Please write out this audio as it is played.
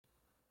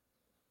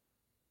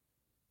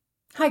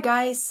Hi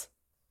guys,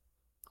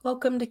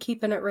 welcome to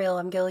Keeping It Real.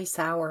 I'm Gilly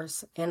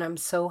Sowers, and I'm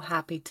so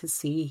happy to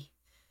see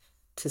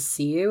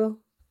you.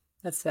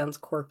 That sounds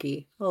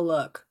quirky. Oh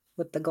look,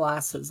 with the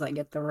glasses, I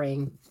get the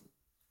ring.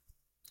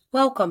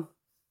 Welcome.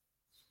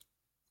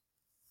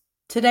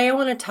 Today I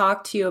want to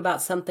talk to you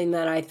about something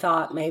that I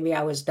thought maybe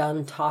I was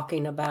done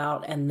talking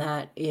about, and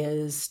that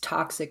is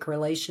toxic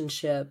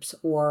relationships,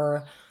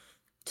 or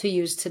to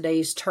use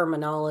today's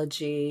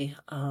terminology,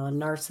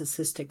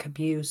 narcissistic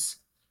abuse.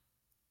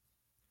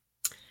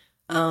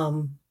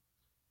 Um,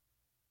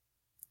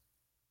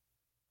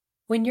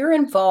 When you're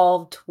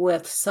involved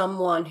with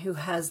someone who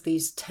has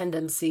these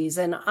tendencies,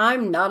 and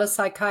I'm not a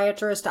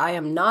psychiatrist, I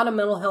am not a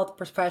mental health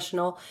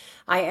professional,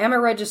 I am a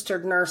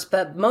registered nurse,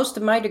 but most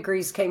of my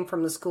degrees came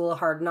from the School of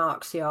Hard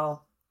Knocks,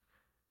 y'all.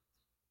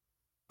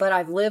 But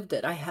I've lived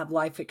it. I have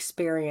life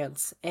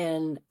experience,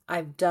 and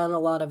I've done a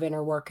lot of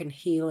inner work and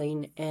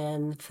healing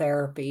and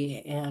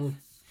therapy and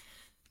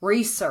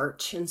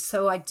research. And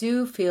so I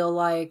do feel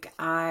like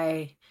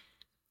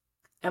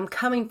I'm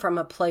coming from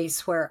a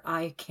place where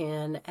I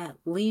can at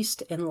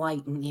least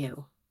enlighten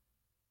you.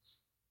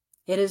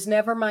 It is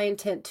never my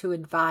intent to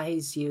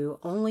advise you.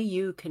 Only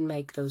you can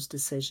make those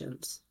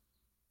decisions.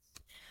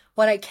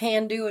 What I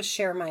can do is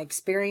share my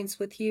experience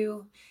with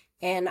you,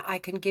 and I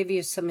can give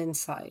you some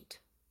insight.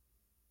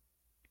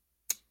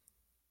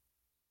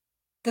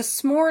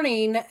 This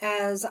morning,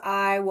 as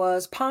I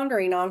was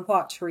pondering on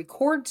what to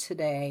record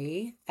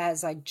today,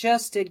 as I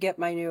just did get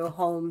my new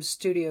home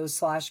studio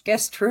 /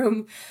 guest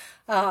room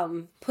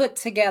put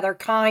together,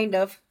 kind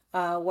of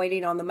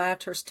waiting on the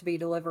mattress to be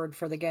delivered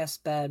for the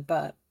guest bed,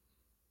 but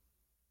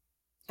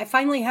I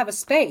finally have a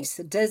space,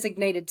 a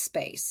designated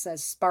space,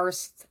 as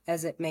sparse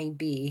as it may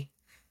be,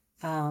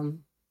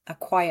 a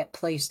quiet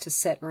place to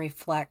sit and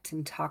reflect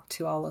and talk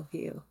to all of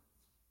you.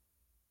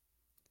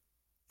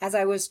 As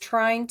I was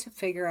trying to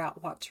figure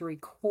out what to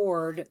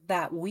record,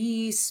 that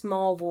wee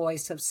small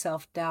voice of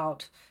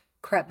self-doubt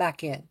crept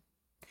back in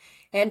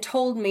and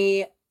told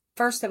me,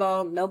 first of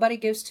all, nobody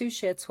gives two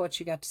shits what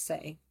you got to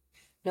say.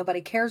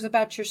 Nobody cares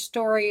about your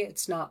story.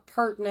 It's not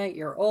pertinent.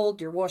 You're old.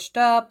 You're washed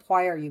up.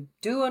 Why are you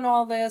doing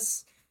all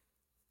this?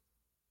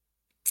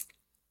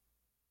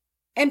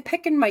 And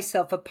picking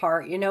myself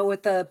apart,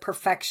 with the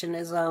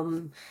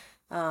perfectionism.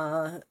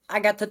 I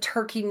got the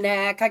turkey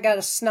neck. I got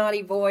a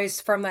snotty voice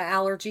from the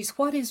allergies.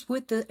 What is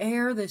with the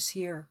air this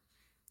year?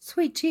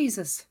 Sweet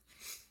Jesus.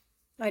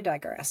 I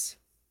digress.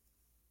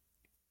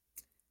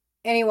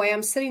 Anyway,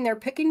 I'm sitting there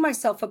picking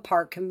myself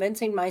apart,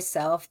 convincing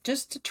myself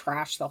just to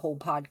trash the whole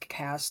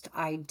podcast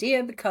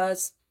idea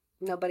because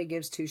nobody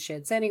gives two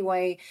shits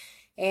anyway.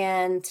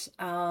 And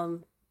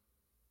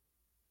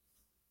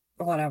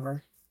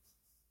whatever.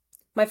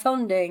 My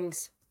phone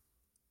dings.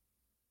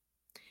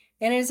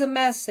 And it is a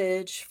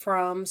message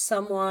from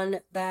someone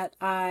that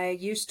I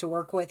used to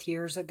work with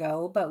years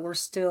ago, but we're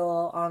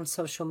still on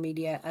social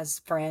media as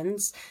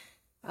friends.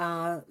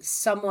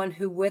 Someone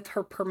who, with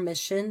her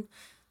permission,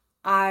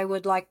 I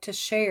would like to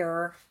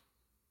share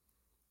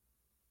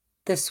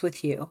this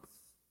with you.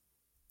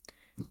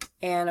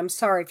 And I'm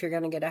sorry if you're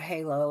going to get a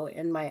halo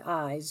in my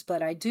eyes,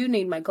 but I do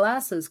need my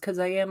glasses because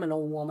I am an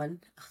old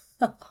woman.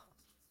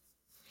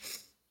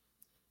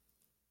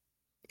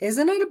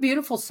 Isn't it a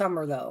beautiful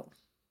summer, though?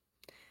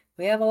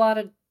 We have a lot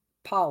of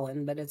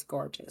pollen, but it's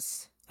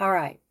gorgeous. All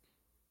right.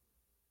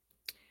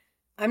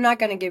 I'm not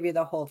going to give you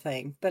the whole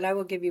thing, but I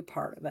will give you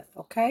part of it,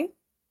 okay?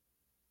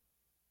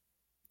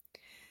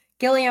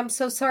 Gilly, I'm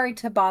so sorry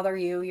to bother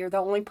you. You're the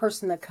only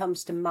person that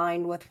comes to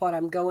mind with what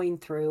I'm going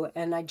through,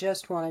 and I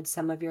just wanted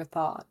some of your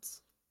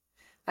thoughts.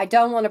 I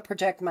don't want to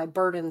project my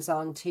burdens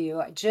onto you.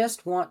 I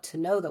just want to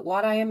know that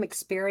what I am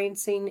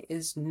experiencing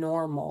is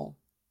normal.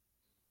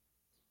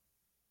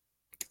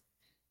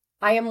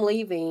 I am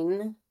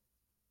leaving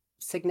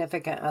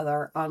significant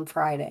other on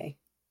Friday.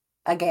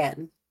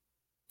 Again.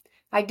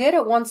 I did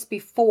it once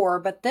before,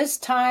 but this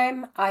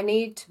time I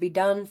need to be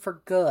done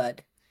for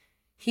good.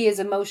 He is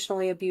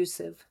emotionally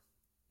abusive.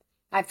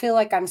 I feel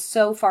like I'm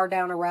so far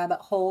down a rabbit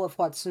hole of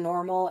what's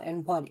normal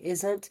and what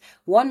isn't.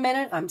 One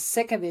minute I'm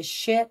sick of his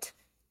shit,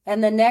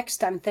 and the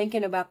next I'm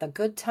thinking about the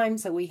good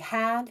times that we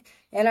had,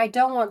 and I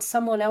don't want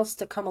someone else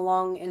to come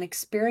along and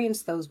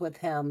experience those with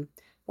him,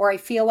 or I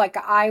feel like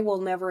I will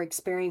never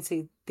experience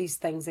these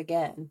things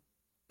again.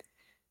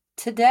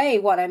 Today,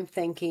 what I'm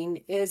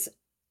thinking is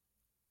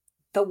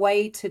the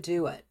way to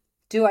do it.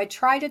 Do I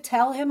try to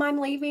tell him I'm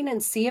leaving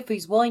and see if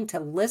he's willing to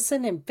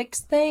listen and fix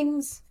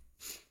things?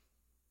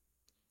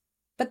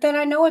 But then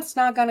I know it's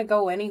not going to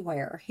go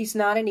anywhere. He's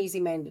not an easy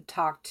man to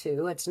talk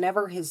to. It's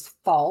never his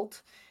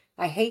fault.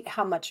 I hate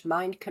how much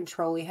mind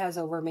control he has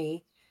over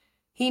me.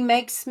 He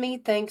makes me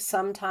think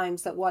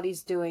sometimes that what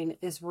he's doing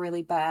is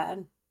really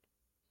bad,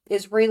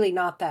 is really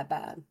not that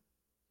bad.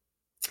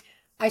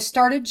 I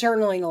started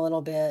journaling a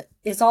little bit.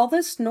 Is all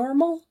this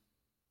normal?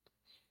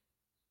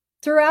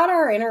 Throughout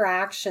our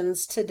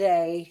interactions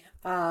today,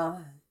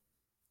 I'm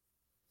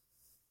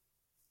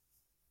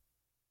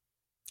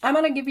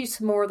going to give you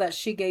some more that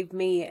she gave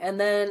me, and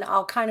then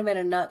I'll kind of in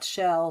a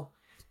nutshell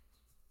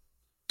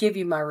give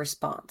you my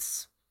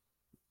response.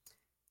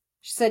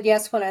 She said,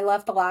 yes, when I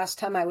left the last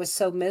time, I was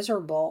so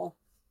miserable.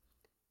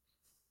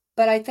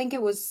 But I think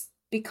it was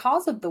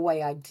because of the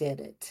way I did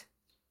it.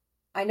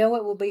 I know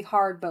it will be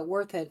hard, but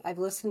worth it. I've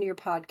listened to your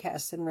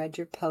podcast and read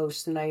your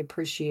posts, and I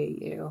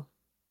appreciate you.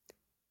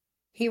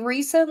 He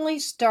recently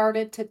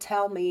started to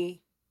tell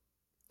me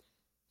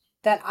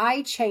that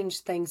I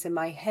changed things in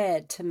my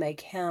head to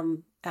make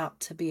him out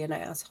to be an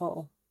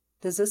asshole.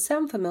 Does this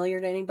sound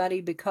familiar to anybody?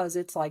 Because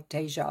it's like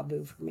deja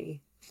vu for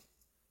me.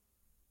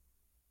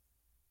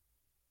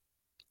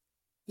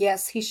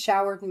 Yes, he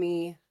showered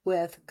me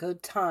with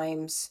good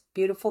times,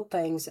 beautiful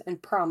things,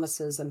 and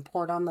promises, and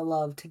poured on the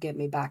love to get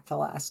me back the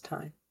last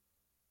time.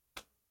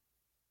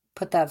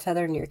 Put that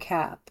feather in your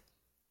cap.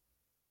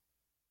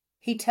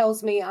 He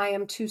tells me I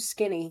am too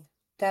skinny,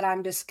 that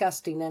I'm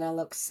disgusting and I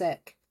look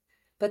sick.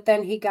 But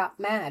then he got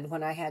mad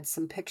when I had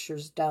some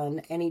pictures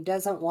done, and he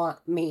doesn't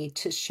want me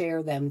to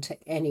share them to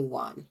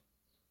anyone.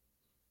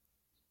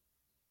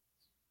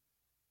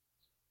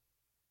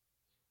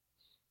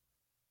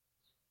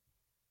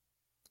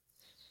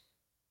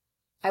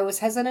 I was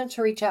hesitant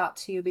to reach out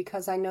to you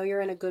because I know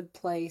you're in a good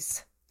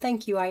place.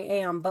 Thank you, I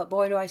am, but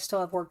boy, do I still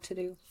have work to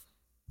do.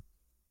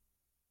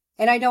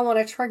 And I don't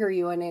want to trigger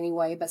you in any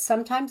way, but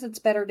sometimes it's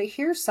better to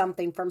hear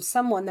something from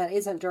someone that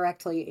isn't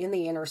directly in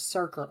the inner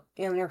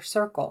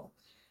circle.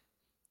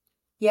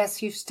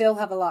 Yes, you still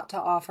have a lot to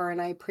offer,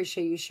 and I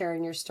appreciate you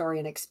sharing your story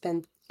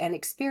and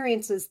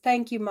experiences.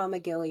 Thank you, Mama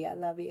Gilly. I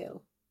love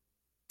you.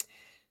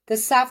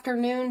 This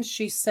afternoon,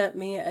 she sent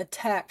me a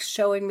text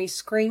showing me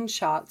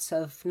screenshots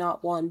of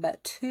not one,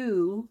 but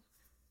two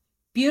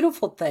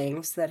beautiful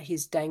things that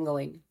he's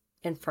dangling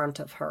in front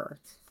of her.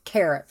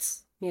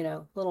 Carrots,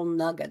 little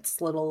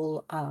nuggets,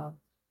 little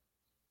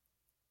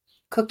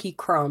cookie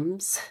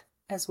crumbs,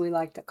 as we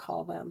like to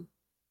call them.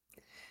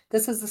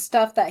 This is the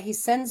stuff that he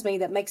sends me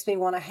that makes me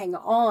want to hang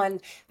on.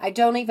 I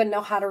don't even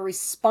know how to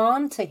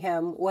respond to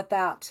him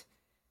without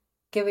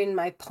giving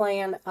my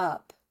plan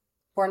up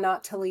or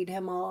not to lead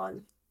him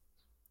on.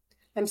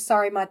 I'm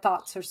sorry my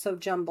thoughts are so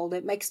jumbled.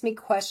 It makes me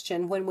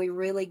question when we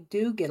really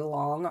do get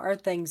along. Are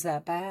things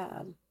that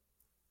bad?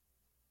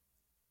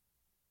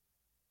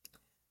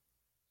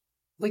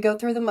 We go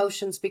through the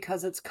motions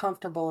because it's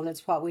comfortable and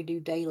it's what we do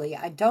daily.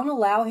 I don't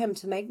allow him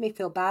to make me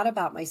feel bad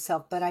about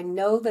myself, but I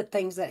know that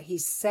things that he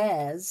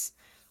says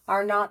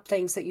are not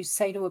things that you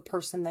say to a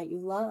person that you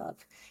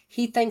love.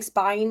 He thinks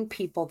buying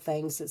people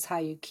things is how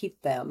you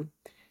keep them.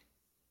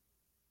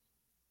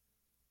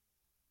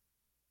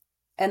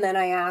 And then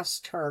I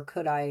asked her,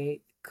 could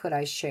I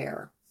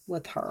share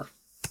with her?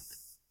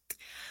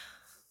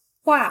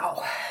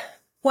 Wow.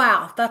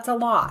 Wow, that's a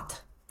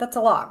lot. That's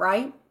a lot,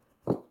 right?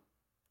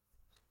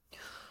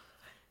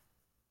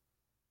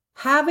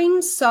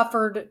 Having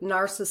suffered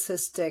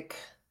narcissistic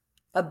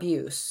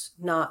abuse,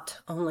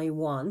 not only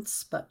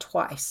once, but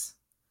twice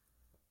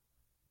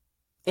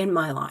in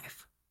my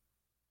life,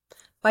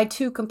 by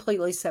two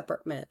completely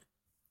separate men.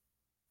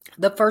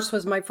 The first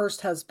was my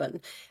first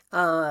husband.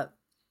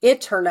 It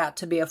turned out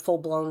to be a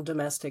full-blown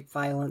domestic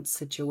violence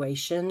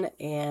situation,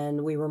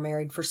 and we were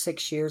married for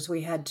 6 years.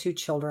 We had 2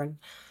 children.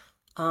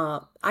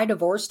 I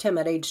divorced him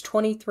at age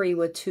 23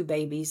 with 2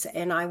 babies,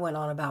 and I went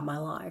on about my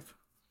life.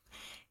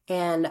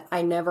 And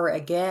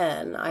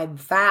I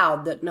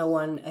vowed that no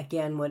one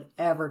again would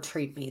ever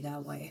treat me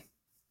that way.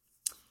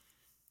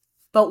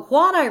 But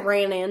what I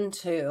ran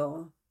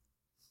into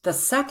the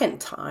second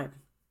time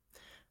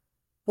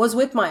was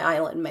with my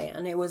island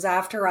man. It was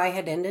after I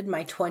had ended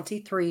my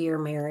 23-year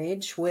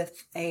marriage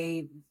with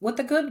a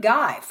good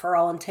guy for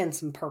all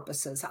intents and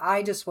purposes.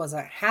 I just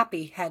wasn't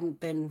happy, hadn't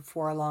been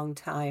for a long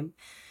time.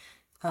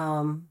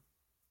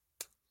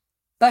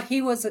 But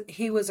he was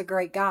a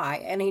great guy,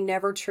 and he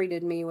never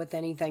treated me with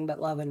anything but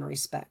love and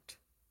respect.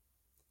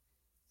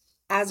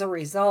 As a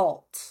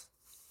result,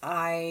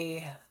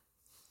 I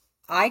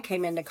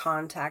came into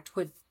contact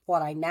with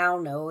what I now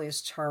know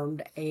is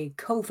termed a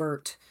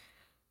covert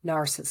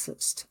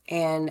narcissist.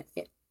 And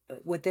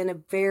within a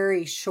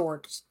very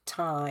short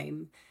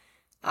time,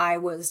 I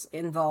was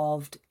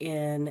involved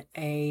in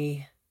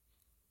I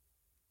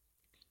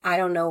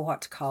don't know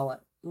what to call it,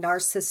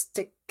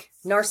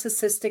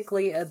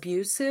 narcissistically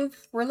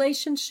abusive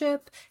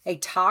relationship, a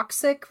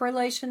toxic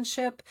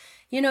relationship.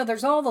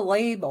 There's all the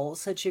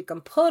labels that you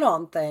can put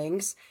on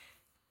things.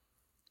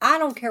 I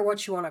don't care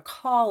what you want to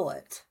call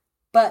it,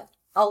 but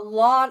a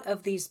lot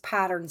of these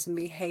patterns and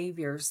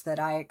behaviors that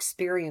I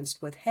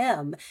experienced with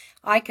him,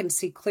 I can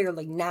see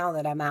clearly now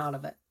that I'm out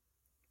of it.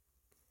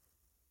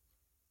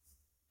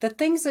 The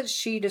things that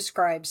she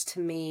describes to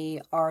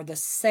me are the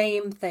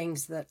same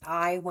things that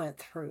I went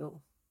through,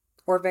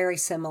 or very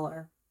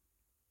similar.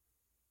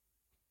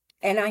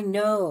 And I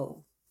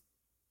know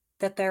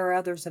that there are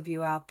others of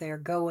you out there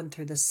going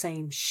through the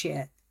same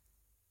shit.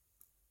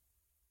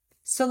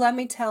 So let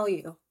me tell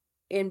you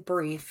in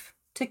brief,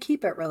 to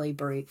keep it really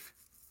brief.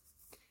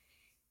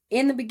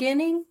 In the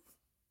beginning,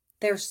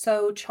 they're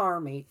so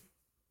charming.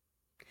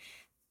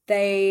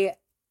 They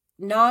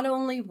not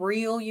only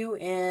reel you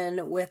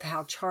in with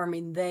how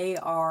charming they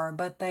are,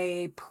 but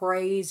they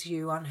praise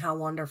you on how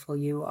wonderful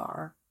you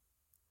are.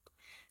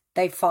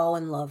 They fall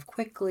in love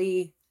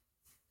quickly.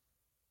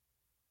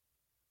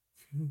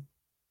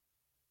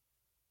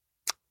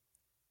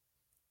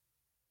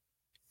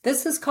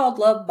 This is called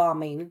love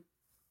bombing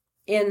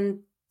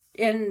in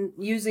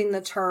using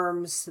the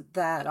terms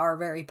that are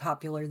very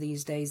popular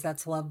these days.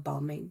 That's love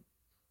bombing.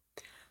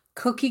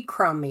 Cookie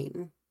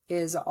crumbing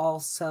is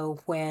also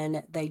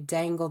when they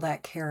dangle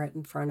that carrot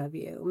in front of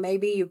you.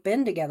 Maybe you've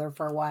been together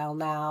for a while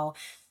now.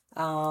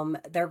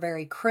 They're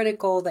very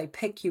critical. They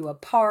pick you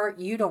apart.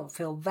 You don't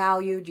feel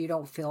valued. You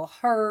don't feel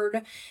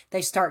heard.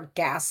 They start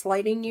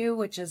gaslighting you,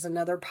 which is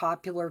another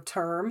popular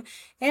term.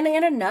 And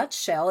in a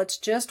nutshell, it's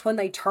just when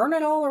they turn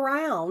it all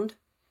around,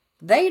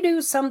 they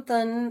do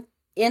something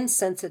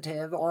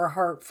insensitive or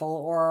hurtful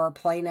or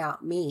plain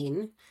out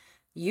mean.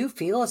 You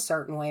feel a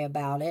certain way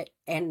about it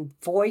and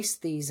voice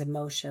these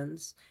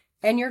emotions.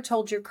 And you're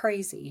told you're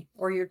crazy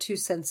or you're too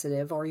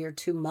sensitive or you're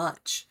too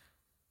much.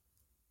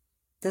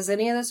 Does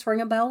any of this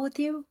ring a bell with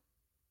you?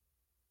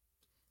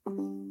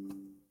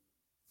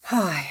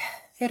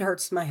 It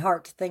hurts my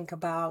heart to think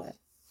about it.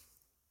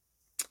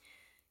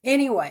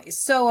 Anyway,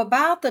 so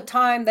about the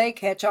time they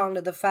catch on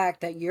to the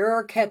fact that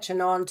you're catching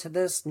on to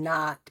this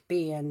not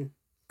being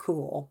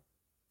cool,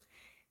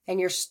 and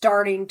you're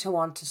starting to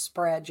want to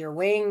spread your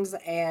wings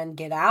and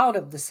get out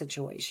of the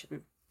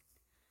situation.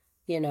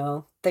 You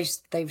know,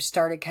 they've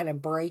started kind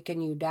of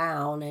breaking you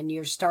down, and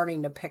you're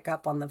starting to pick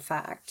up on the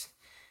fact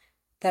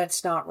that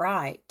it's not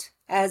right.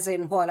 As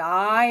in what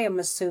I am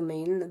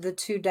assuming, the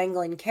 2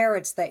 dangling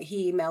carrots that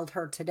he emailed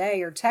her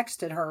today or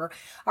texted her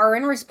are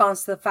in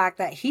response to the fact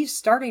that he's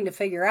starting to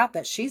figure out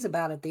that she's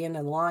about at the end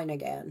of the line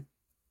again.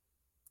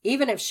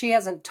 Even if she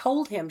hasn't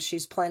told him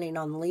she's planning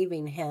on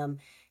leaving him,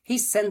 he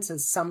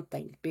senses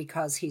something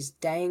because he's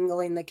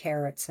dangling the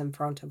carrots in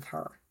front of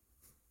her.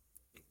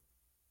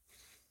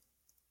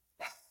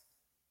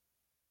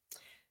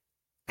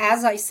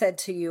 As I said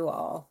to you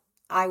all,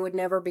 I would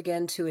never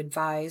begin to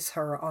advise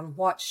her on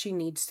what she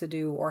needs to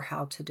do or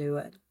how to do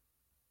it.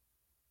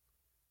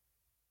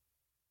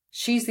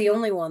 She's the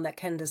only one that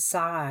can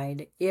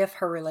decide if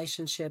her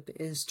relationship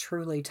is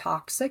truly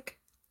toxic,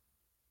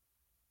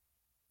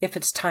 if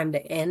it's time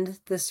to end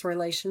this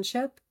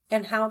relationship,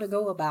 and how to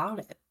go about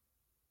it.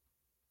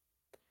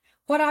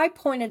 What I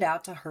pointed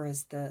out to her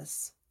is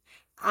this.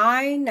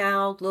 I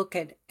now look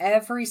at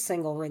every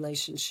single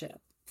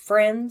relationship,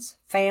 friends,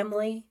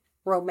 family,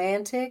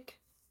 romantic,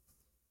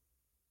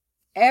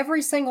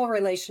 every single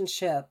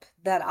relationship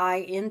that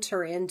I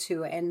enter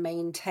into and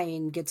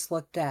maintain gets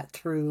looked at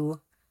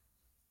through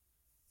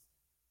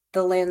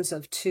the lens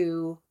of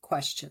 2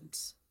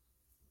 questions.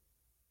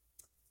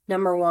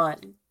 Number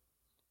 1,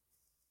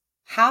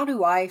 how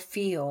do I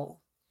feel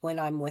when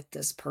I'm with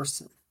this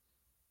person?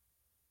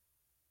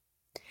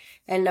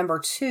 And number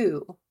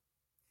 2,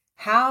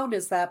 how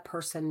does that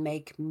person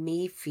make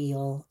me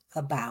feel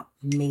about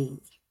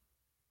me?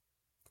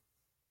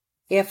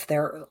 If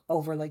they're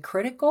overly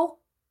critical,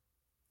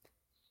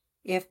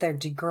 if they're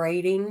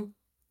degrading,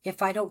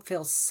 if I don't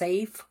feel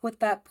safe with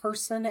that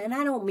person, and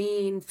I don't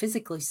mean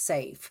physically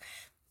safe,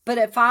 but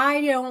if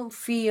I don't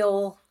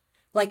feel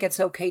like it's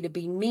okay to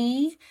be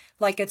me,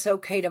 like it's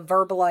okay to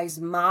verbalize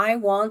my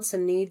wants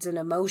and needs and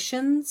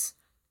emotions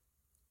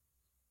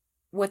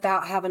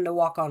without having to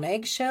walk on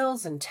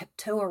eggshells and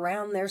tiptoe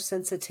around their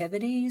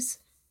sensitivities.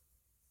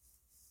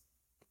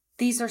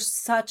 These are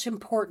such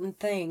important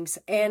things.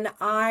 And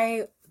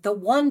the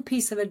one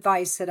piece of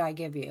advice that I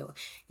give you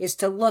is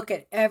to look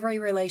at every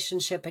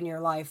relationship in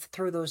your life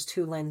through those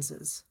 2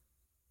 lenses.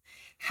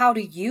 How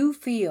do you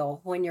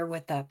feel when you're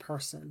with that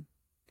person?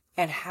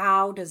 And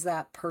how does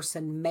that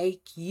person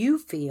make you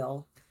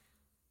feel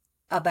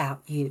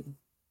about you?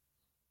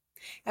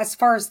 As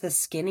far as the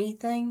skinny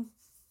thing,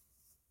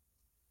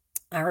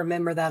 I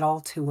remember that all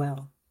too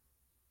well.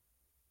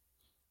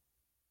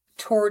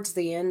 Towards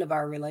the end of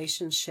our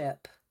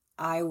relationship,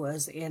 I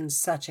was in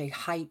such a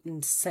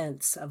heightened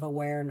sense of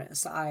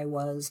awareness. I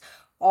was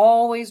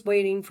always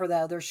waiting for the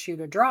other shoe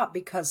to drop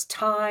because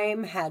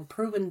time had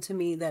proven to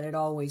me that it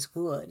always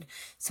would.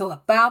 So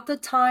about the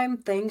time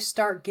things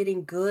start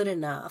getting good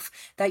enough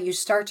that you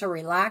start to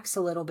relax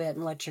a little bit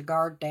and let your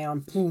guard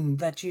down, boom,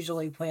 that's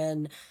usually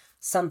when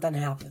something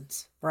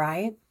happens,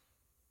 right?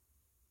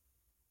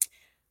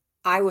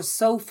 I was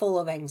so full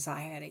of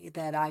anxiety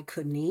that I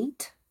couldn't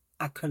eat.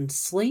 I couldn't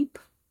sleep.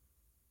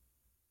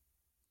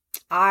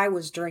 I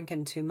was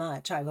drinking too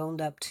much. I've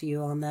owned up to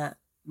you on that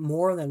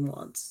more than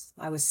once.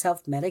 I was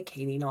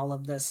self-medicating all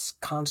of this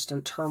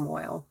constant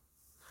turmoil.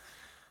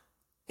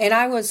 And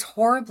I was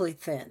horribly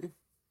thin.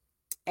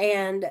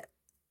 And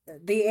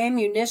the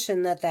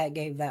ammunition that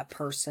gave that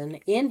person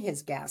in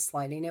his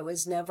gaslighting, it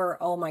was never,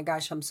 oh my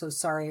gosh, I'm so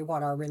sorry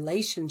what our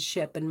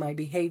relationship and my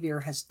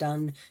behavior has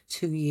done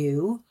to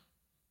you.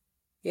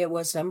 It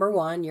was, number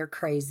 1, you're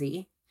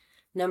crazy.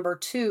 Number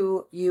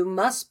 2, you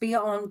must be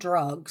on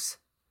drugs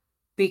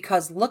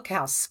because look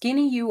how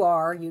skinny you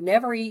are. You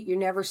never eat, you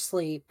never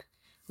sleep.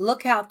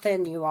 Look how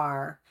thin you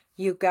are.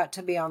 You've got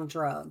to be on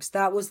drugs.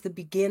 That was the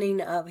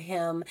beginning of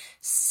him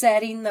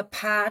setting the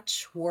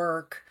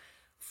patchwork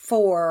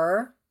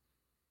for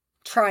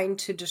trying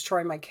to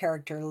destroy my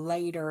character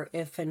later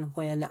if and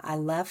when I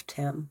left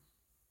him,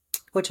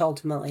 which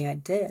ultimately I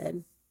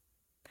did.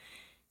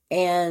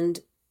 And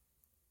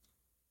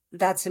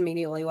that's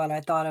immediately what I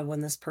thought of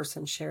when this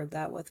person shared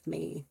that with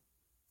me.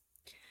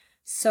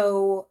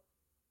 So,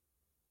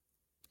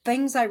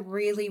 things I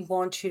really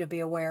want you to be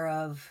aware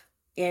of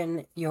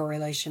in your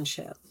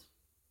relationship.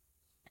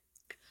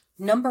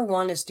 Number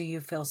one is, do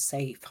you feel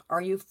safe?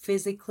 Are you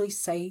physically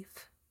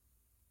safe?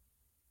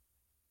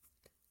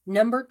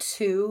 Number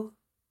two,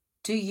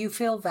 do you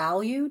feel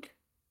valued?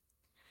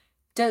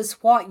 Does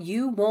what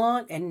you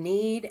want and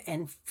need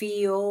and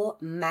feel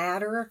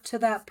matter to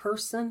that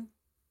person?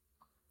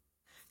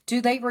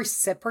 Do they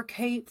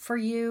reciprocate for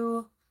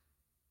you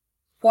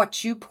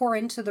what you pour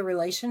into the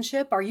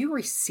relationship? Are you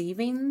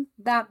receiving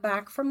that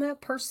back from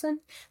that person?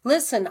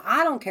 Listen,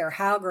 I don't care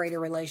how great a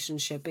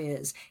relationship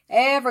is.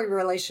 Every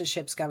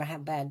relationship's going to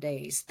have bad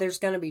days. There's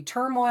going to be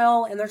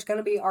turmoil and there's going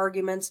to be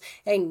arguments.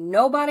 Ain't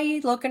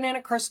nobody looking in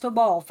a crystal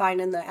ball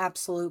finding the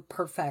absolute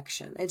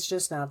perfection. It's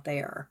just not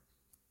there.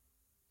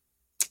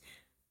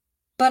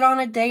 But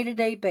on a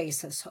day-to-day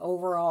basis,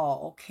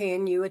 overall,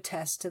 can you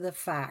attest to the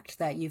fact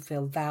that you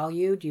feel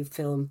valued, you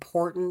feel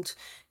important,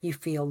 you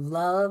feel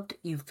loved,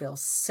 you feel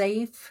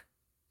safe,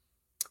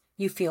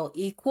 you feel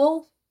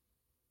equal?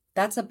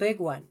 That's a big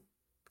one.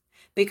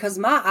 Because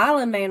my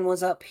island man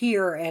was up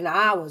here and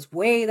I was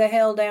way the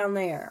hell down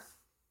there.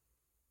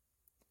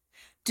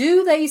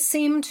 Do they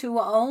seem to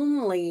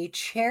only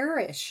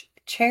cherish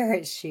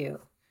you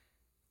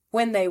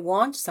when they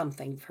want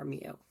something from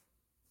you?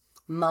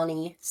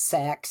 Money,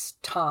 sex,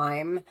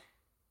 time,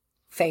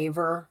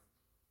 favor,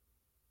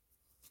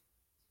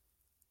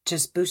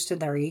 just boosted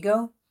their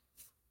ego?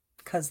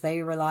 Because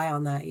they rely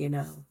on that, you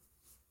know.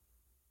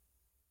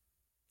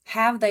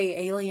 Have they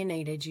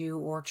alienated you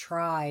or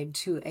tried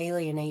to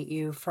alienate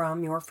you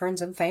from your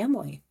friends and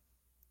family?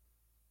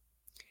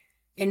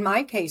 In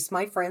my case,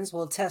 my friends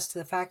will attest to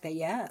the fact that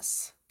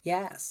yes,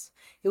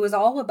 it was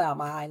all about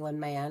my island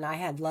man. I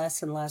had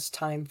less and less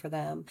time for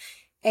them.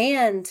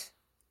 And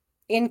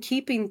in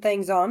keeping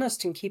things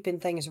honest and keeping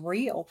things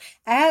real,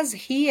 as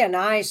he and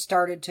I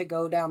started to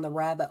go down the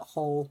rabbit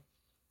hole,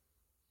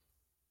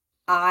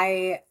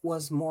 I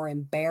was more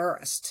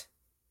embarrassed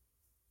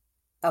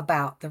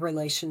about the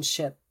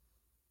relationship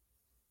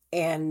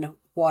and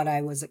what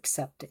I was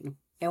accepting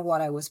and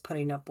what I was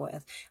putting up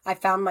with. I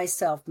found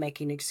myself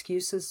making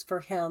excuses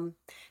for him.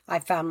 I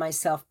found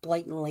myself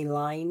blatantly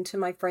lying to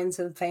my friends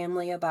and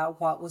family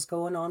about what was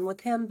going on with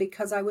him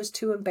because I was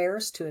too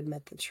embarrassed to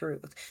admit the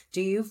truth.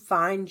 Do you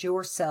find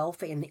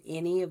yourself in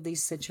any of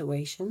these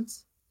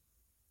situations?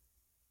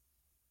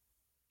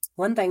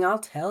 One thing I'll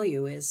tell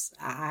you is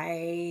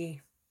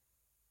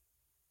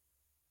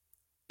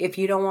if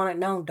you don't want it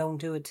known,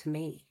 don't do it to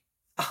me.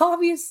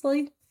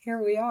 Obviously,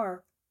 here we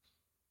are.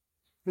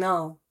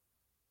 No.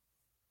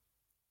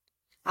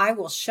 I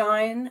will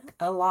shine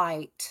a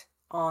light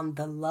on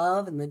the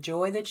love and the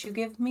joy that you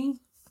give me.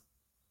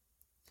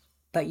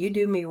 But you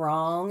do me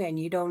wrong, and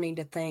you don't need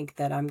to think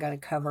that I'm going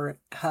to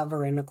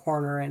hover in a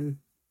corner and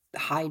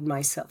hide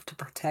myself to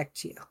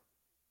protect you.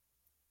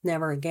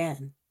 Never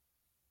again.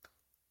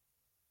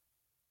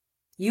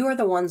 You are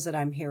the ones that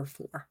I'm here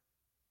for.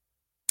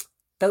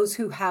 Those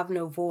who have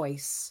no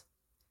voice.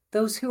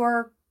 Those who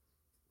are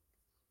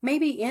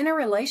maybe in a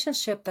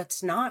relationship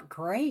that's not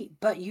great,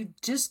 but you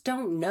just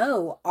don't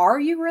know. Are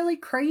you really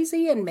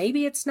crazy and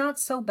maybe it's not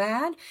so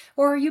bad?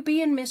 Or are you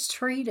being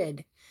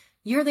mistreated?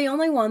 You're the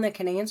only one that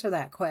can answer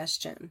that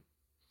question.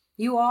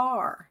 You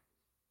are.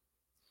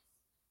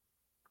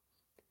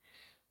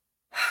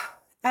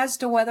 As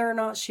to whether or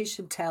not she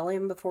should tell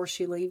him before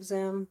she leaves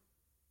him,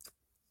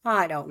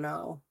 I don't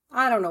know.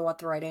 I don't know what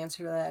the right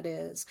answer to that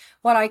is.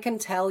 What I can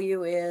tell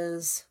you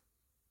is,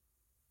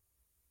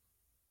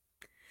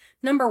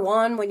 number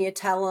one, when you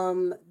tell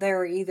them,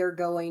 they're either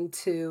going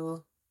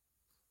to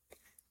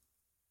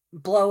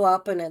blow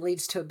up and it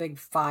leads to a big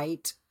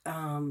fight.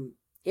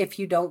 If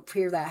you don't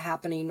fear that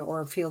happening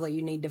or feel that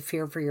you need to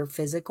fear for your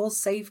physical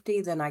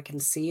safety, then I can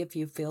see if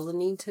you feel the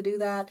need to do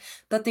that.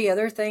 But the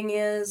other thing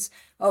is,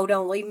 oh,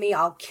 don't leave me,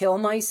 I'll kill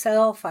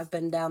myself. I've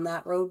been down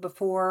that road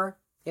before.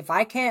 If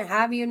I can't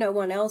have you, no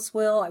one else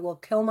will. I will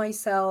kill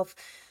myself.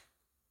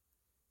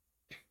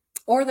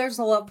 Or there's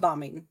a love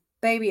bombing.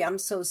 Baby, I'm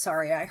so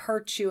sorry I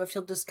hurt you. If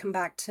you'll just come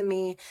back to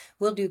me,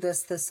 we'll do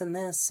this, this, and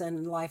this,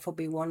 and life will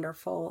be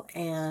wonderful.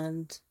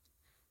 And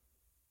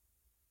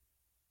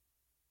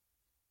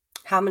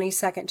how many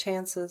second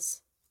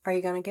chances are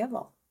you going to give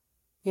them?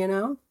 You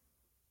know?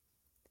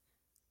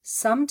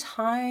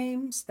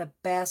 Sometimes the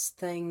best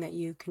thing that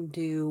you can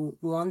do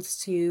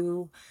once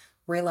you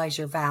realize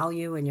your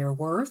value and your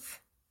worth,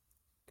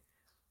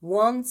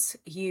 once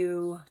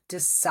you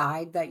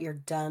decide that you're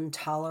done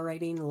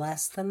tolerating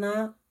less than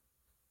that,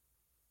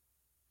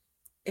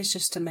 is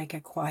just to make a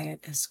quiet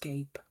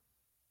escape.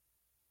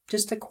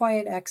 Just a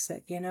quiet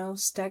exit, you know?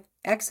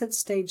 Exit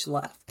stage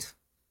left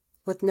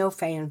with no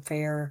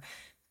fanfare.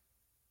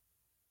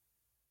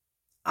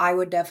 I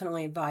would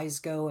definitely advise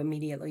go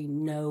immediately,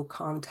 no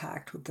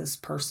contact with this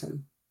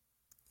person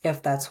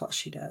if that's what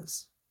she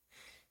does.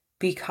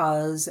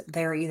 Because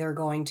they're either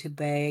going to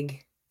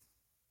beg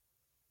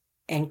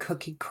and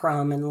cookie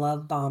crumb and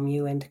love bomb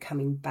you into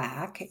coming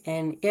back.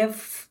 And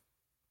if,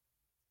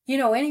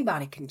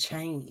 anybody can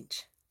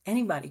change.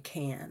 Anybody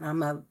can.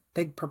 I'm a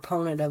big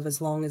proponent of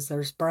as long as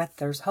there's breath,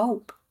 there's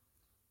hope.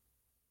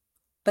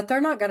 But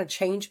they're not going to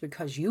change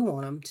because you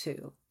want them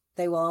to.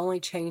 They will only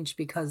change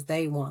because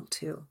they want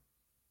to.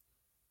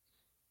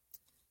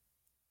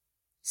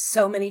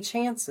 So many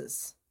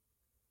chances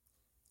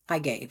I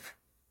gave.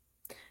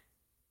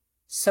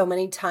 So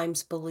many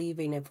times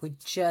believing if we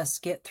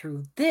just get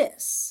through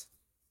this,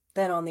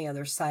 then on the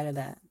other side of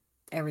that,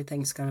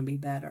 everything's going to be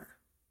better.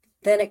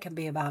 Then it can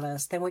be about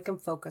us. Then we can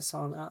focus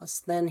on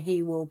us. Then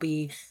he will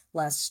be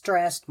less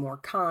stressed, more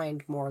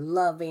kind, more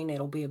loving.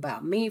 It'll be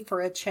about me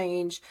for a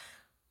change.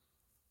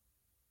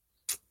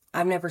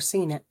 I've never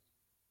seen it.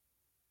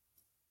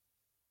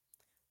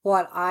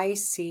 What I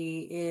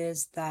see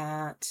is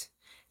that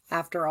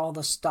after all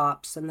the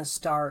stops and the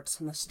starts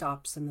and the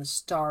stops and the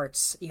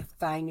starts, you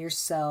find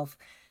yourself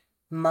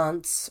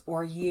months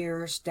or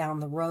years down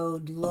the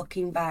road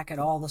looking back at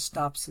all the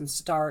stops and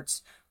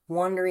starts,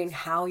 wondering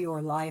how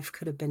your life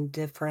could have been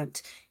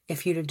different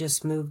if you'd have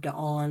just moved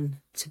on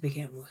to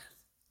begin with.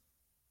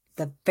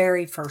 The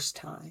very first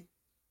time.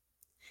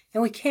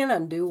 And we can't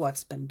undo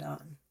what's been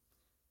done.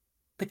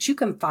 But you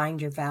can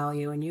find your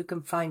value and you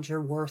can find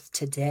your worth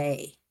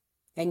today.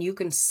 And you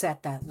can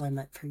set that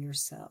limit for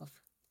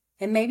yourself.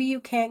 And maybe you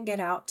can't get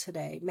out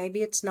today.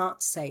 Maybe it's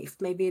not safe.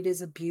 Maybe it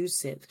is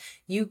abusive.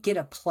 You get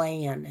a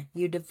plan.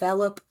 You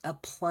develop a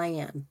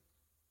plan.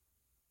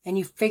 And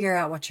you figure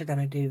out what you're going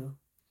to do.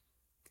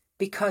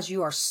 Because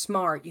you are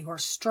smart, you are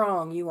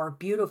strong, you are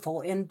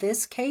beautiful. In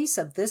this case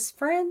of this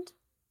friend,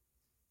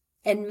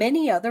 and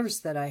many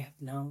others that I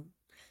have known,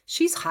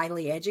 she's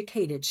highly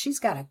educated. She's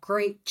got a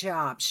great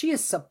job. She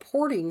is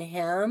supporting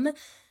him.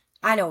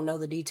 I don't know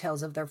the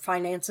details of their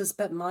finances,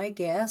 but my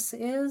guess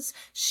is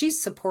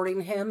she's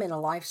supporting him in a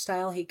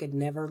lifestyle he could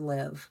never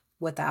live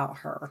without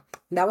her.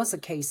 That was the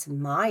case in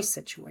my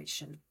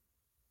situation.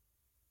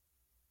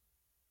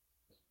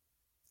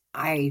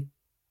 I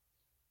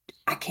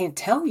can't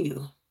tell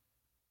you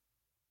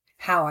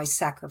how I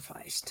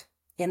sacrificed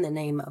in the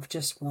name of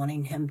just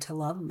wanting him to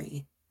love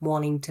me,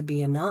 wanting to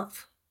be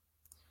enough.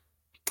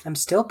 I'm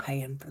still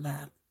paying for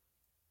that.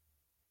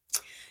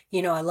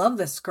 I love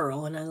this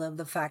girl, and I love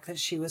the fact that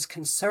she was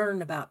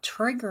concerned about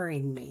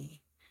triggering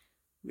me.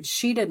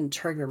 She didn't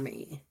trigger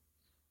me.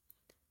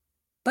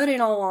 But in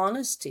all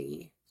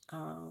honesty,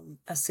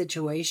 a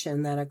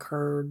situation that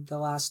occurred the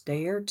last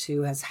day or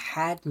two has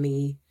had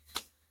me.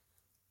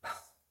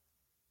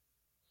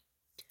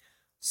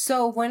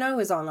 So when I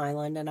was on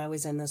island and I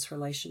was in this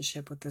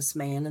relationship with this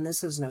man, and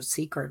this is no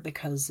secret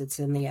because it's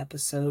in the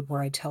episode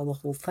where I tell the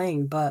whole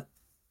thing, but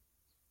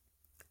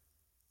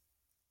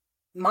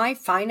my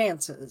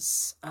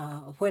finances,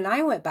 when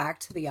I went back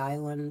to the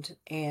island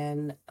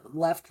and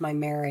left my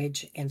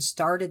marriage and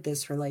started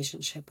this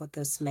relationship with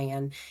this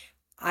man,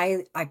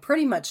 I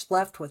pretty much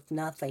left with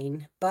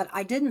nothing, but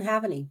I didn't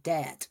have any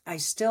debt. I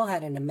still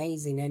had an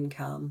amazing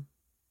income.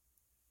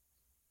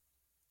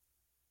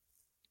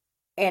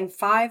 And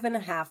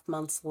 5.5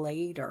 months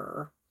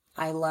later,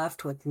 I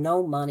left with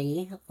no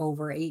money,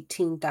 over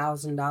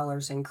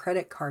 $18,000 in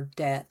credit card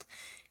debt.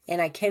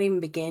 And I can't even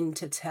begin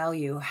to tell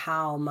you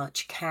how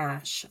much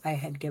cash I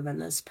had given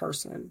this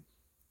person.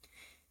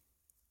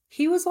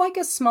 He was like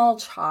a small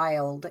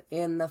child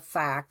in the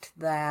fact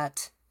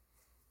that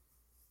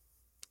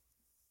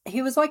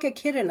he was like a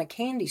kid in a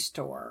candy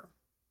store.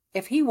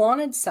 If he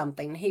wanted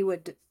something, he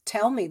would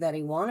tell me that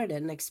he wanted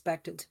it and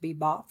expect it to be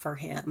bought for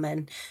him.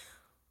 And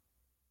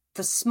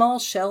the small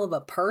shell of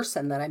a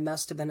person that I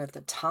must have been at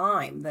the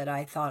time that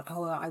I thought,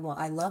 oh,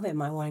 I love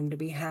him. I want him to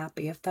be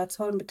happy. If that's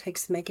what it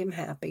takes to make him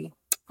happy,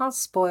 I'll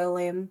spoil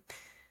him.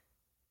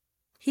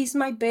 He's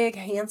my big,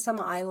 handsome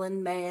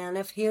island man.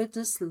 If he'll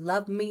just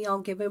love me,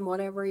 I'll give him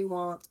whatever he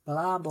wants.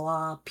 Blah,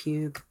 blah,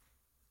 puke.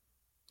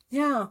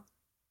 Yeah.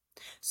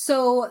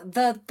 So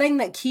the thing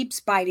that keeps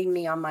biting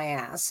me on my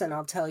ass, and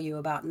I'll tell you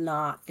about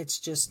it's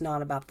just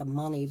not about the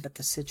money, but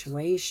the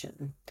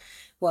situation,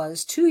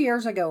 was 2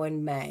 years ago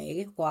in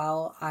May,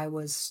 while I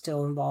was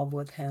still involved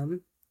with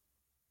him.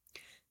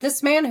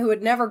 This man who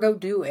would never go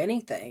do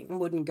anything,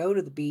 wouldn't go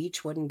to the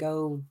beach, wouldn't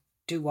go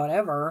do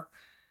whatever,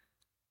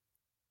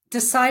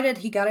 decided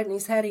he got it in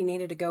his head he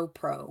needed a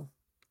GoPro.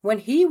 When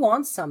he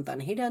wants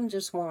something, he doesn't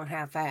just want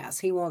half-ass.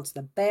 He wants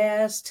the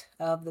best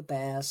of the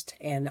best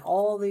and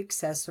all the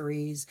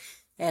accessories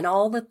and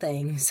all the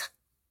things.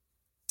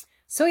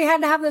 So he had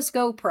to have this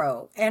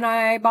GoPro, and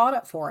I bought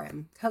it for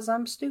him because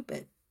I'm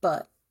stupid.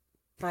 But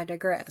I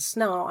digress.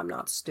 No, I'm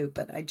not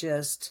stupid.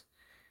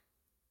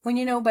 When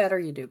you know better,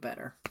 you do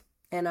better.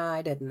 And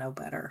I didn't know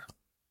better.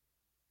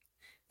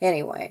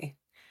 Anyway,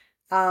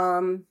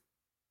 the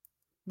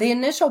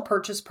initial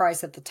purchase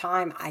price at the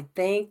time, I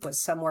think, was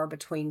somewhere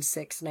between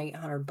 $600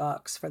 and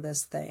 $800 for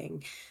this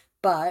thing.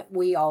 But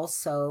we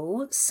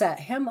also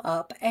set him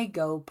up a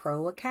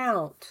GoPro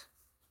account.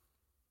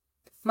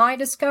 My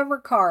Discover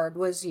card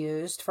was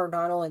used for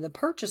not only the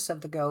purchase of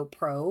the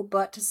GoPro,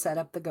 but to set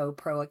up the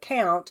GoPro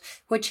account,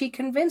 which he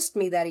convinced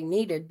me that he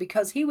needed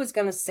because he was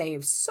going to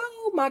save so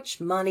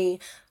much money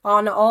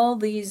on all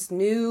these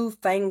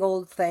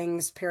newfangled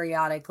things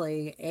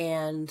periodically,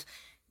 and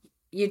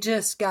you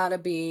just got to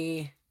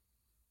be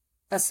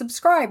a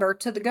subscriber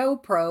to the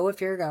GoPro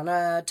if you're going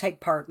to take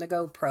part in the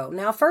GoPro.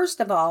 Now, first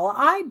of all,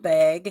 I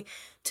beg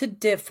to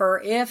differ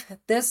if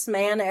this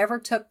man ever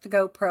took the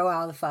GoPro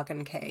out of the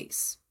fucking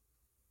case.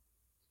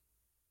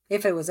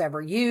 If it was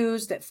ever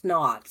used, if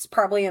not, it's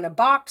probably in a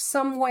box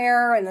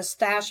somewhere in the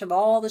stash of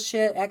all the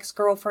shit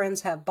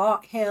ex-girlfriends have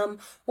bought him,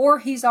 or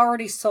he's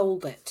already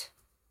sold it.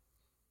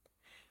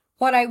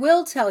 What I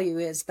will tell you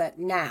is that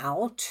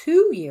now,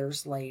 2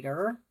 years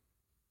later,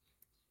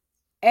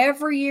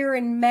 every year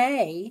in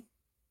May,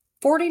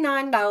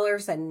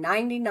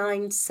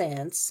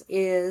 $49.99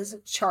 is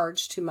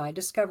charged to my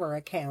Discover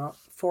account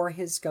for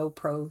his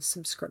GoPro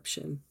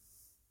subscription.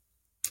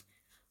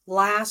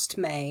 Last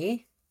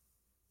May,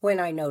 when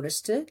I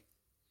noticed it,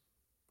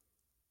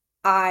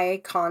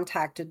 I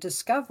contacted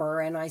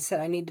Discover and I said,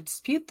 I need to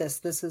dispute this.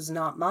 This is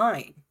not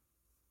mine.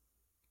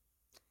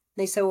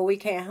 They said, well, we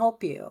can't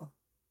help you.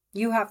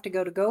 You have to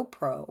go to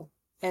GoPro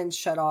and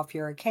shut off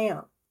your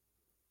account.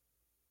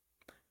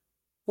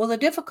 Well, the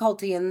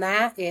difficulty in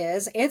that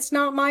is it's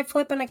not my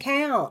flipping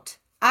account.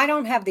 I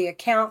don't have the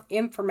account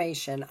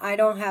information. I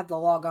don't have the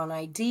logon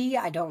ID.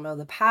 I don't know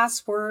the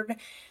password.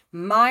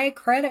 My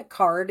credit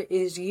card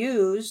is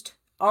used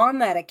on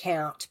that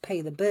account to pay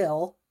the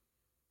bill,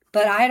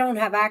 but I don't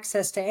have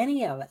access to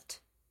any of it.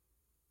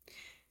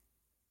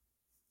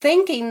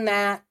 Thinking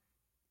that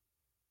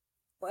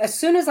as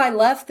soon as I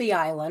left the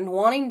island,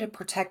 wanting to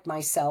protect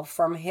myself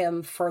from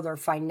him further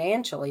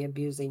financially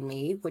abusing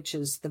me, which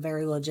is the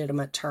very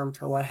legitimate term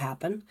for what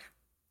happened,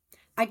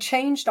 I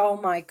changed all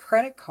my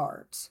credit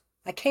cards.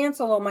 I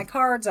canceled all my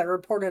cards. I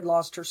reported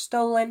lost or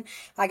stolen.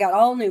 I got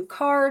all new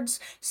cards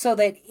so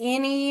that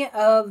any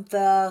of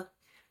the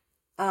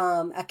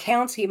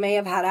accounts he may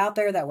have had out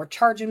there that were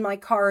charging my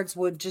cards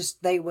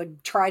they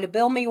would try to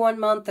bill me one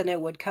month and it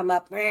would come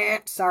up,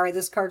 sorry,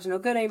 this card's no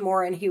good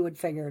anymore, and he would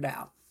figure it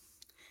out.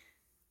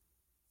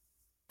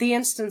 The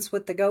instance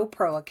with the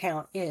GoPro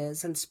account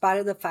is, in spite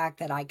of the fact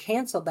that I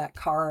canceled that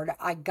card,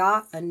 I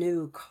got a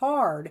new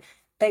card,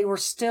 they were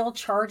still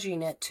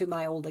charging it to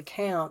my old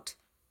account,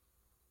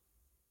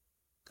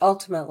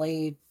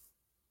 ultimately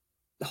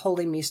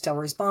holding me still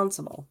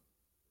responsible.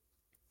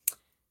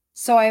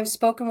 So I have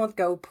spoken with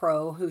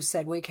GoPro, who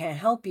said we can't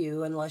help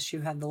you unless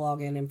you have the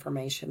login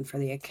information for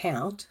the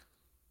account.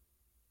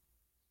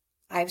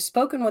 I've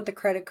spoken with the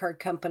credit card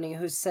company,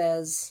 who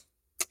says,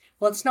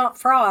 well, it's not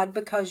fraud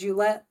because you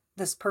let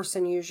this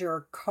person use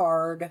your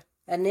card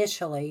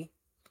initially,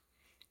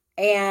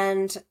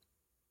 and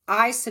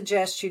I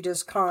suggest you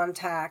just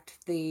contact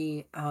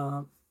the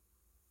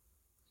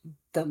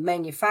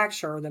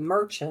manufacturer, the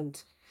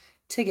merchant,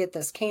 to get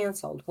this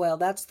canceled. Well,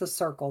 that's the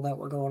circle that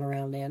we're going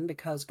around in,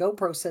 because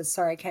GoPro says,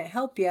 sorry, I can't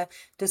help you.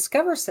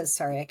 Discover says,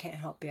 sorry, I can't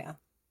help you.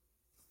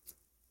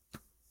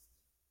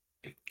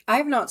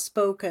 I've not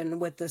spoken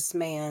with this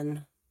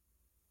man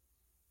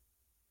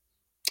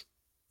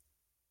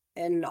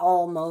in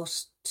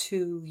almost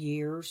 2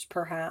 years,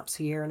 perhaps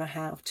a year and a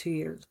half, 2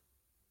 years.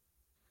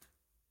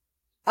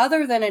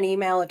 Other than an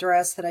email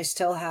address that I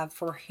still have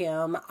for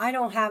him, I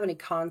don't have any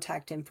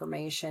contact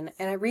information,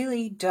 and I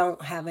really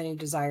don't have any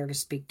desire to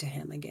speak to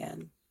him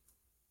again.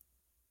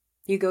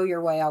 You go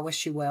your way, I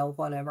wish you well,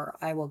 whatever.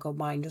 I will go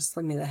mine, just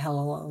leave me the hell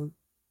alone.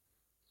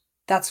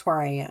 That's where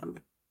I am.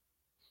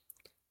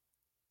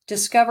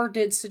 Discover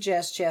did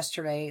suggest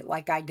yesterday,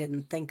 like I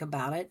didn't think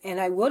about it, and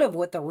I would have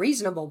with a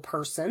reasonable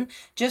person,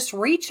 just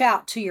reach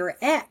out to your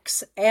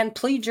ex and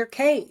plead your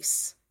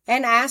case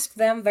and ask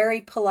them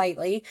very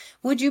politely,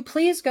 would you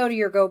please go to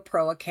your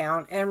GoPro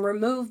account and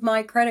remove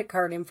my credit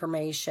card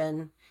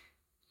information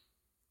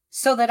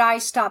so that I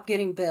stop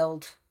getting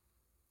billed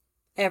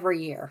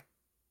every year?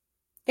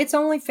 It's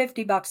only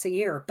 $50 a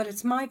year, but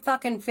it's my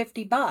fucking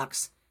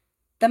 $50.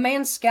 The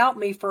man scalped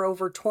me for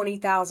over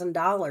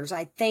 $20,000.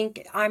 I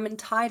think I'm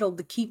entitled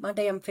to keep my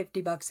damn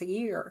 $50 a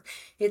year.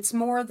 It's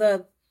more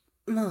it's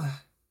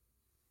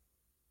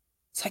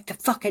like the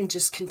fucking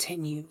just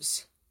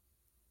continues.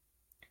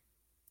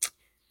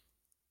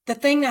 The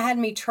thing that had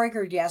me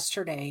triggered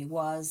yesterday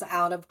was,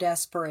 out of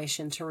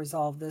desperation to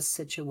resolve this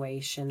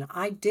situation,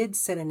 I did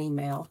send an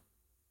email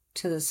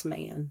to this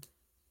man.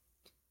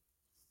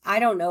 I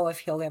don't know if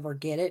he'll ever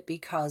get it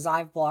because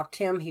I've blocked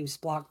him. He's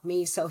blocked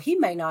me. So he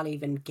may not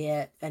even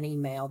get an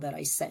email that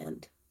I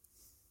send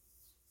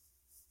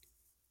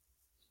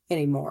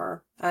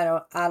anymore. I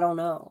don't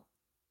know.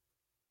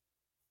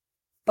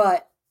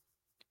 But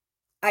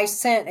I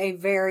sent a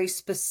very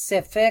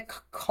specific,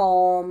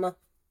 calm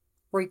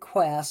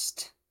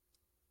request.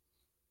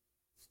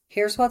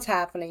 Here's what's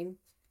happening.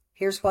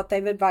 Here's what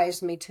they've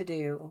advised me to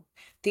do.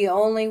 The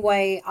only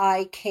way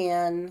I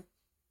can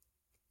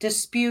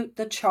dispute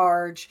the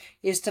charge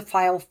is to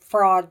file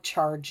fraud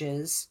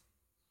charges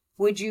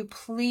would you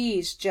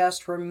please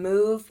just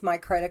remove my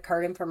credit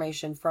card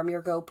information from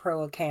your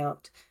GoPro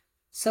account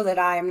so that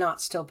I am not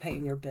still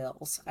paying your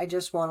bills? I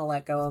just want to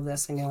let go of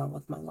this and get on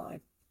with my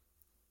life.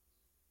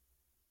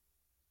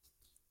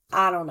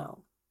 I don't know.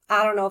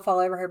 I don't know if I'll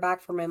ever hear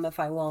back from him,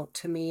 if I won't.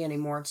 To me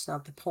anymore, it's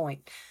not the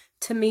point.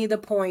 To me, the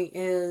point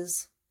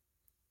is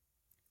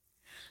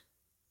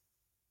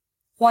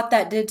what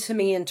that did to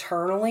me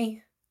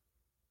internally.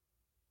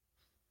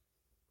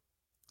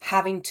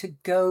 Having to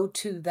go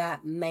to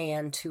that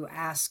man to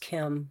ask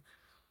him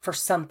for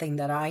something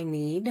that I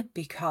need,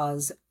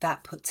 because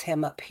that puts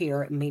him up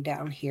here and me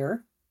down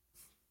here.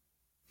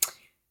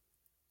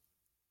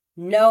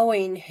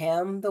 Knowing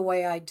him the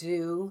way I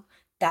do,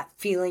 that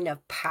feeling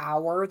of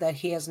power that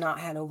he has not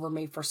had over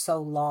me for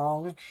so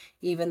long,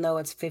 even though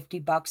it's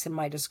 $50 in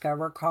my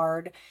Discover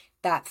card,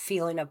 that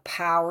feeling of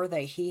power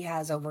that he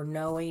has over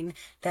knowing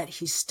that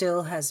he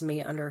still has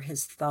me under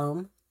his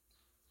thumb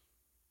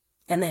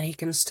and that he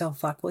can still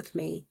fuck with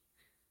me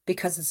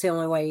because it's the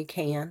only way he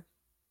can.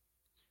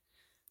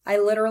 I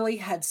literally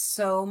had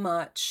so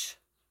much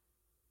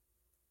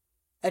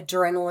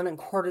adrenaline and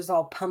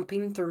cortisol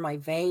pumping through my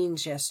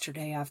veins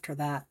yesterday after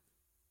that.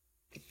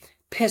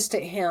 Pissed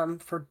at him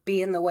for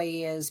being the way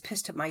he is,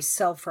 pissed at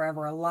myself for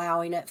ever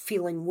allowing it,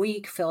 feeling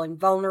weak, feeling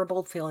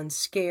vulnerable, feeling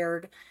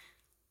scared.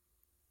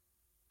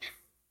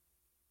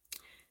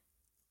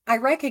 I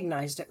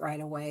recognized it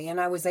right away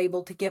and I was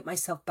able to get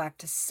myself back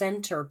to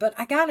center. But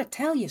I gotta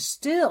tell you,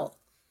 still,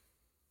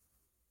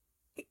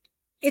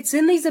 it's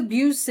in these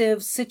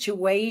abusive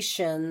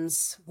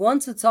situations,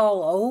 once it's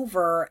all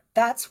over,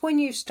 that's when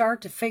you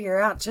start to figure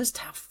out just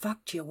how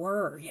fucked you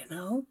were, you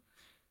know?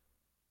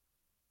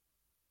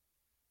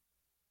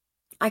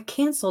 I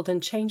canceled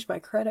and changed my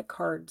credit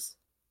cards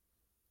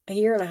a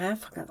year and a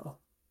half ago,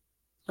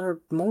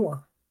 or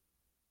more.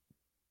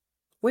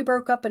 We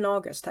broke up in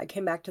August. I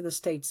came back to the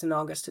States in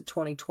August of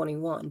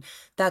 2021.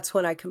 That's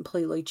when I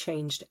completely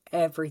changed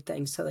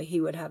everything so that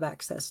he would have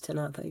access to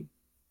nothing.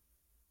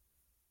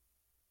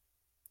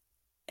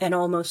 And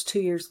almost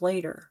 2 years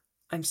later,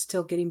 I'm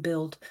still getting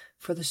billed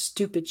for the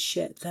stupid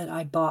shit that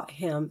I bought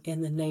him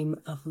in the name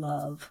of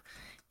love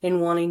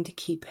and wanting to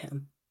keep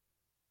him.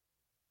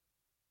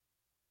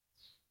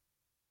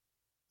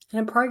 And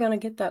I'm probably going to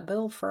get that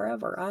bill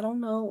forever. I don't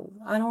know.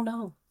 I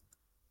don't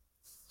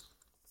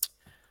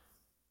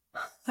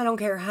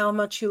care how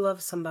much you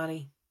love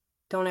somebody.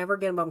 Don't ever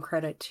give them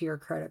credit to your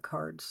credit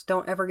cards.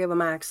 Don't ever give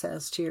them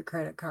access to your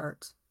credit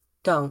cards.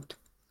 Don't.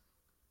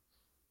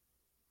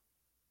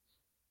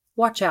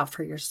 Watch out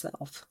for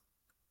yourself.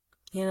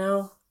 You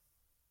know?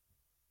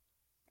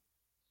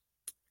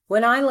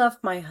 When I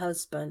left my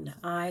husband,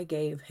 I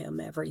gave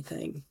him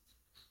everything.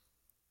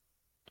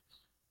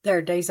 There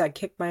are days I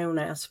kick my own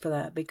ass for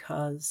that,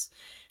 because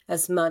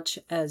as much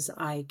as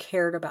I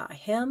cared about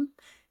him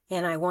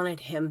and I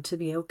wanted him to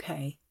be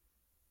okay,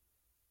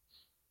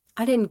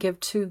 I didn't give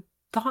two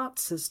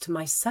thoughts as to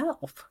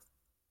myself.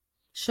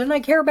 Shouldn't I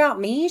care about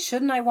me?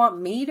 Shouldn't I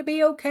want me to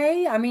be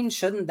okay? I mean,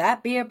 shouldn't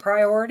that be a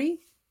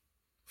priority?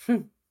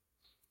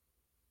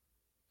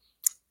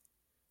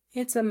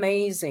 It's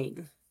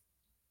amazing.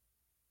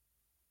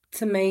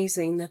 It's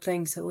amazing the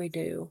things that we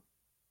do.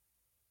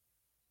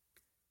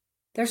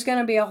 There's going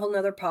to be a whole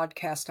nother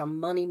podcast on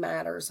money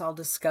matters. I'll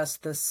discuss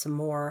this some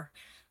more,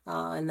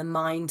 and the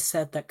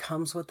mindset that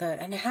comes with it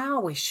and how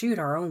we shoot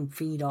our own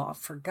feet off,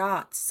 for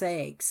God's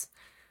sakes.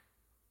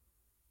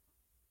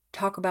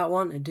 Talk about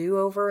wanting a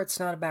do-over.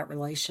 It's not about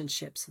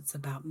relationships. It's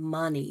about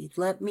money.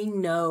 Let me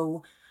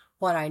know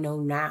what I know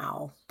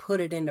now. Put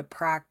it into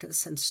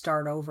practice and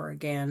start over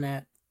again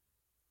at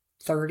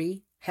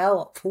 30,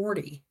 hell, at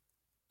 40,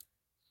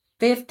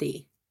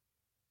 50.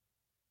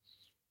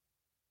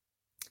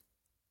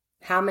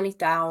 How many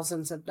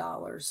thousands of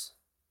dollars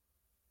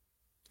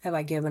have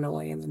I given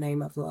away in the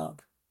name of love?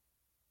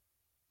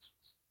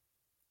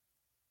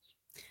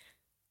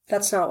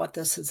 That's not what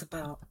this is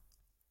about.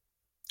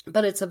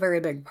 But it's a very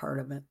big part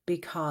of it,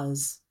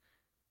 because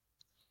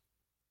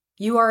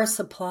you are a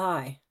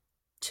supply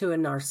to a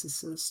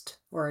narcissist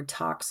or a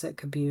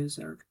toxic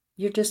abuser.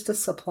 You're just a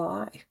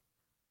supply.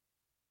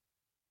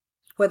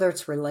 Whether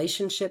it's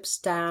relationship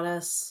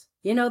status,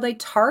 you know, they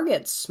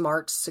target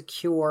smart,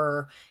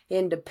 secure,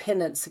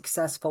 independent,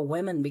 successful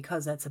women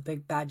because that's a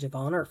big badge of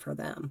honor for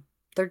them.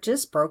 They're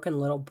just broken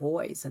little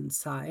boys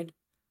inside.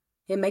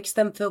 It makes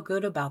them feel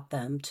good about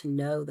them to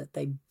know that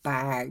they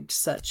bagged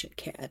such a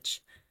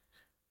catch.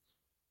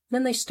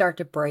 Then they start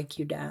to break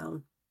you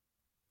down.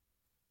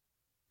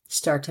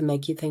 Start to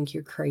make you think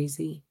you're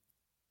crazy.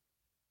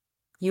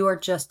 You are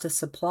just a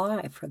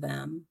supply for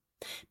them.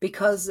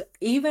 Because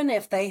even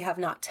if they have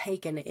not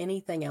taken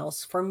anything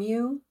else from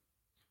you,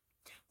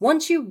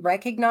 once you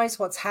recognize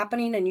what's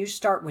happening and you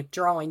start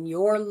withdrawing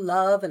your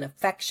love and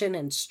affection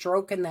and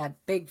stroking that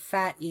big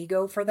fat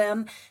ego for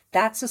them,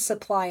 that's a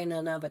supply in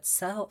and of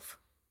itself.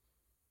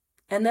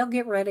 And they'll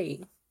get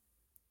ready.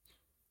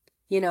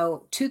 You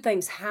know, two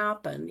things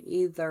happen.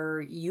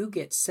 Either you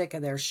get sick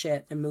of their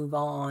shit and move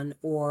on,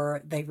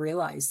 or they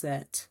realize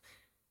that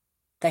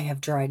they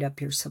have dried up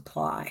your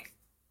supply.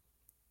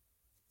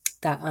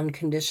 that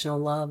unconditional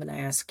love and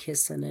ass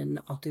kissing and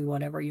I'll do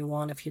whatever you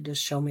want if you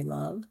just show me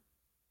love.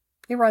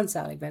 It runs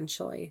out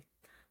eventually.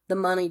 The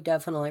money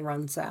definitely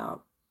runs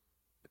out.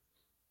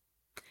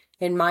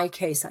 In my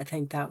case, I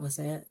think that was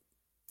it.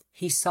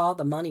 He saw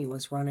the money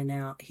was running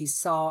out. He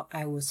saw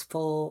I was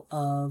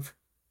on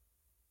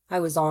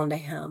to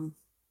him.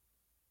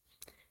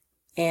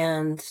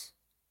 And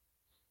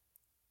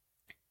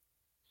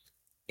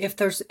if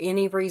there's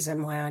any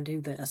reason why I do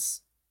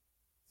this,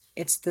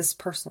 it's this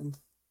person.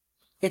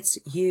 It's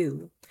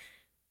you.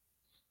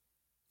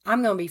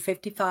 I'm going to be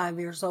 55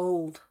 years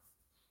old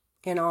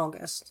in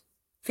August.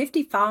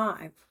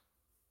 55.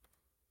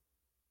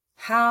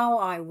 How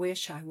I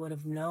wish I would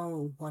have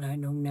known what I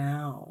know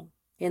now.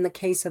 In the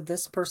case of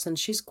this person,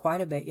 she's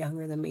quite a bit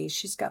younger than me.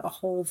 She's got a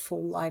whole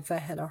full life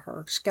ahead of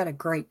her. She's got a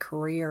great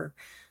career,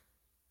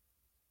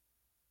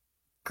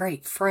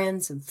 great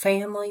friends and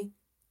family.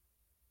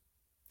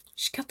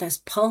 She's got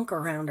this punk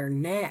around her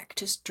neck,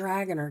 just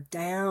dragging her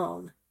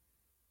down.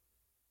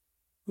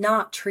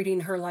 Not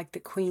treating her like the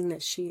queen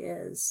that she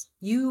is.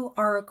 You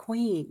are a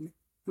queen,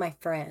 my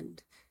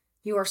friend.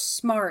 You are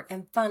smart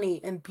and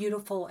funny and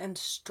beautiful and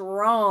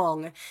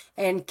strong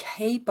and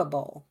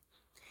capable.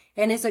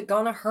 And is it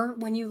going to hurt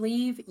when you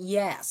leave?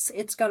 Yes,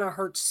 it's going to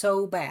hurt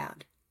so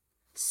bad.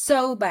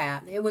 So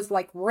bad. It was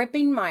like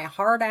ripping my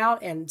heart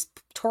out and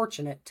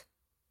torching it.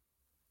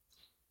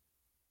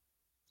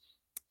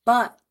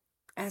 But,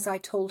 as I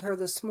told her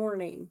this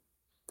morning,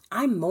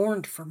 I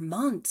mourned for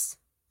months.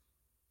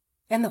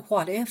 And the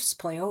what ifs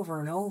play over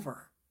and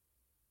over.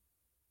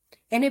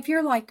 And if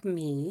you're like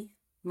me,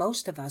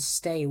 most of us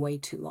stay way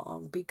too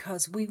long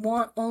because we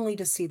want only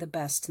to see the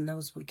best in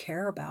those we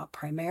care about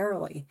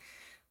primarily.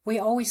 We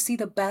always see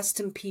the best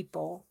in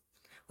people.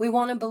 We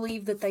want to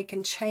believe that they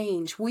can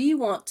change. We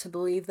want to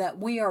believe that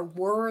we are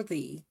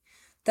worthy,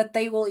 that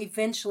they will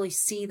eventually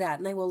see that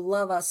and they will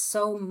love us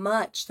so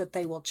much that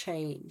they will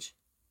change.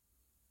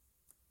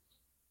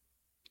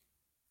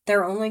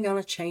 They're only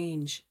going to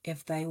change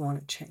if they want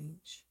to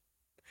change.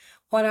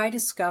 What I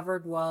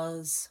discovered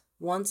was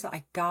once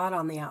I got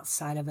on the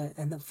outside of it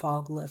and the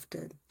fog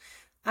lifted,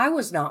 I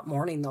was not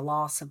mourning the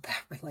loss of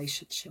that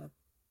relationship.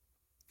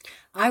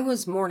 I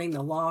was mourning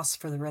the loss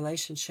for the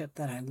relationship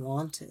that I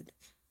wanted,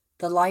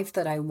 the life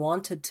that I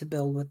wanted to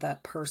build with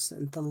that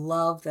person, the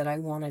love that I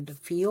wanted to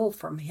feel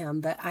from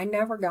him that I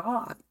never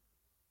got.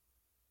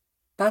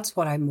 That's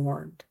what I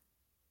mourned.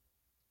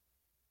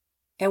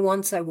 And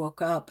once I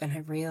woke up and I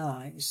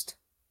realized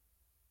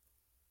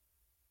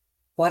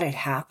what had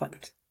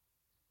happened,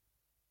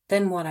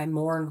 then what I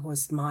mourned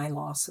was my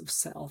loss of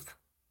self.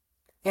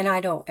 And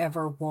I don't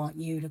ever want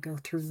you to go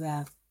through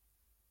that,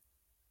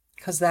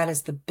 because that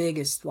is the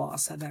biggest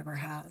loss I've ever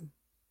had.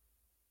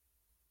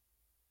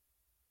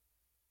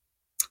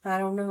 I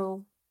don't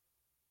know.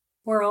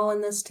 We're all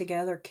in this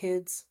together,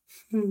 kids.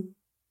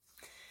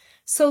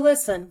 So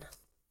listen.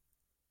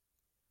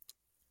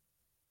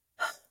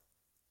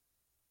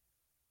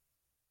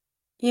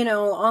 You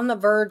know, on the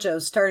verge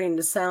of starting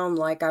to sound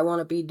like I want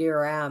to be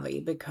Dear Abby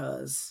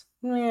because,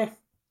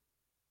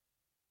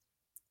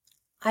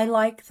 I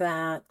like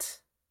that.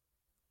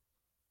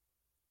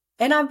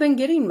 And I've been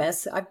getting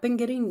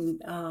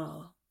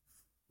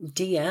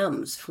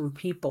DMs from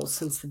people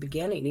since the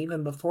beginning,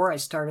 even before I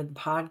started the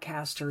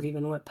podcast or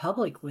even went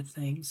public with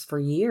things for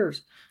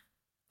years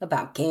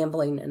about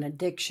gambling and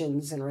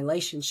addictions and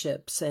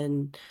relationships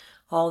and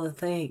all the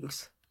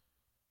things.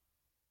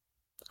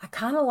 I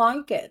kind of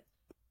like it.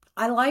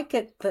 I like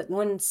it that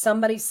when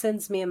somebody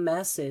sends me a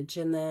message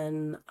and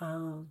then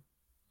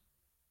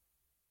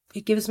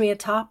it gives me a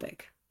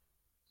topic,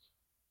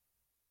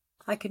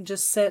 I can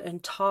just sit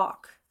and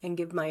talk and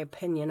give my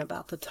opinion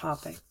about the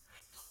topic.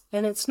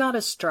 And it's not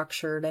as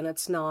structured and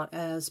it's not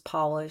as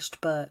polished,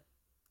 but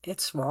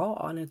it's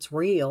raw and it's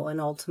real.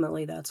 And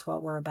ultimately, that's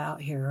what we're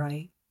about here,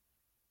 right?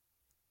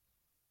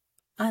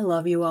 I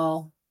love you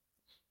all.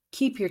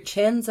 Keep your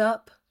chins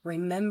up.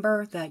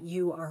 Remember that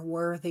you are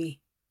worthy.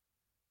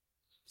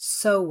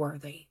 So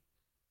worthy.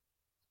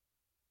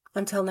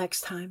 Until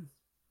next time,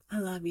 I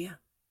love you.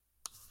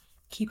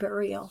 Keep it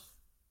real.